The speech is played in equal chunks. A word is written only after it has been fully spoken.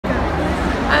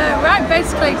Right,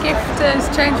 basically Gift has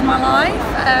changed my life.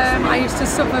 I used to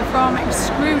suffer from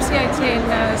excruciating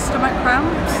stomach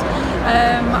cramps.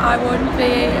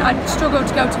 I'd struggle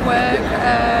to go to work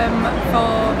for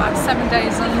about 7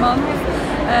 days a month.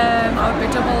 I would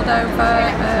be doubled over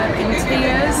in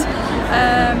tears.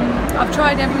 I've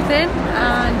tried everything,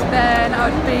 and then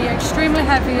I would be extremely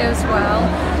heavy as well,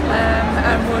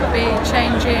 and would be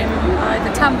changing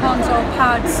either tampons or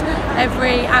pads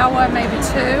every hour, maybe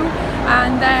two.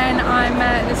 And then I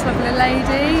met this lovely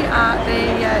lady at the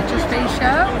Just Be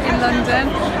show in London,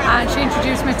 and she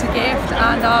introduced me to Gift,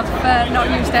 and I've not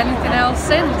used anything else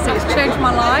since. It's changed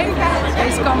my life.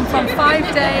 It's gone from 5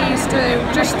 days to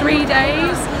just 3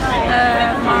 days.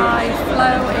 My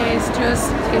flow is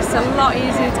it's a lot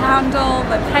easier to handle.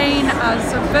 The pain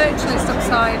has virtually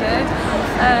subsided.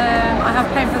 I have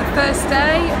pain for the first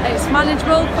day. It's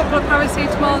manageable, a couple of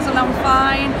paracetamols and I'm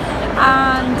fine.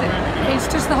 And it's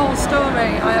just the whole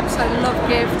story. I absolutely love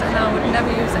Gift, and I would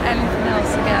never use anything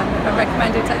else again. I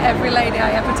recommend it to every lady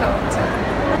I ever talk to.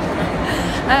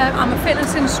 I'm a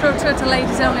fitness instructor at a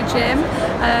ladies only gym.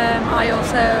 I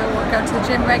also go to the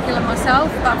gym regular myself,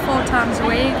 about 4 times a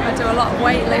week. I do a lot of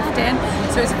weightlifting,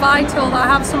 so it's vital that I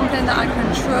have something that I can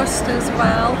trust as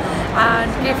well.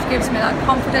 And Gift gives me that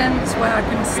confidence where I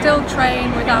can still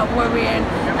train without worrying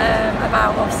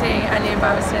about obviously any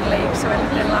embarrassing leaks or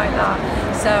anything like that.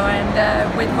 So, and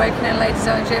with working in a ladies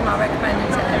only gym, I recommend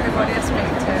it to everybody I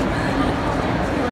speak to.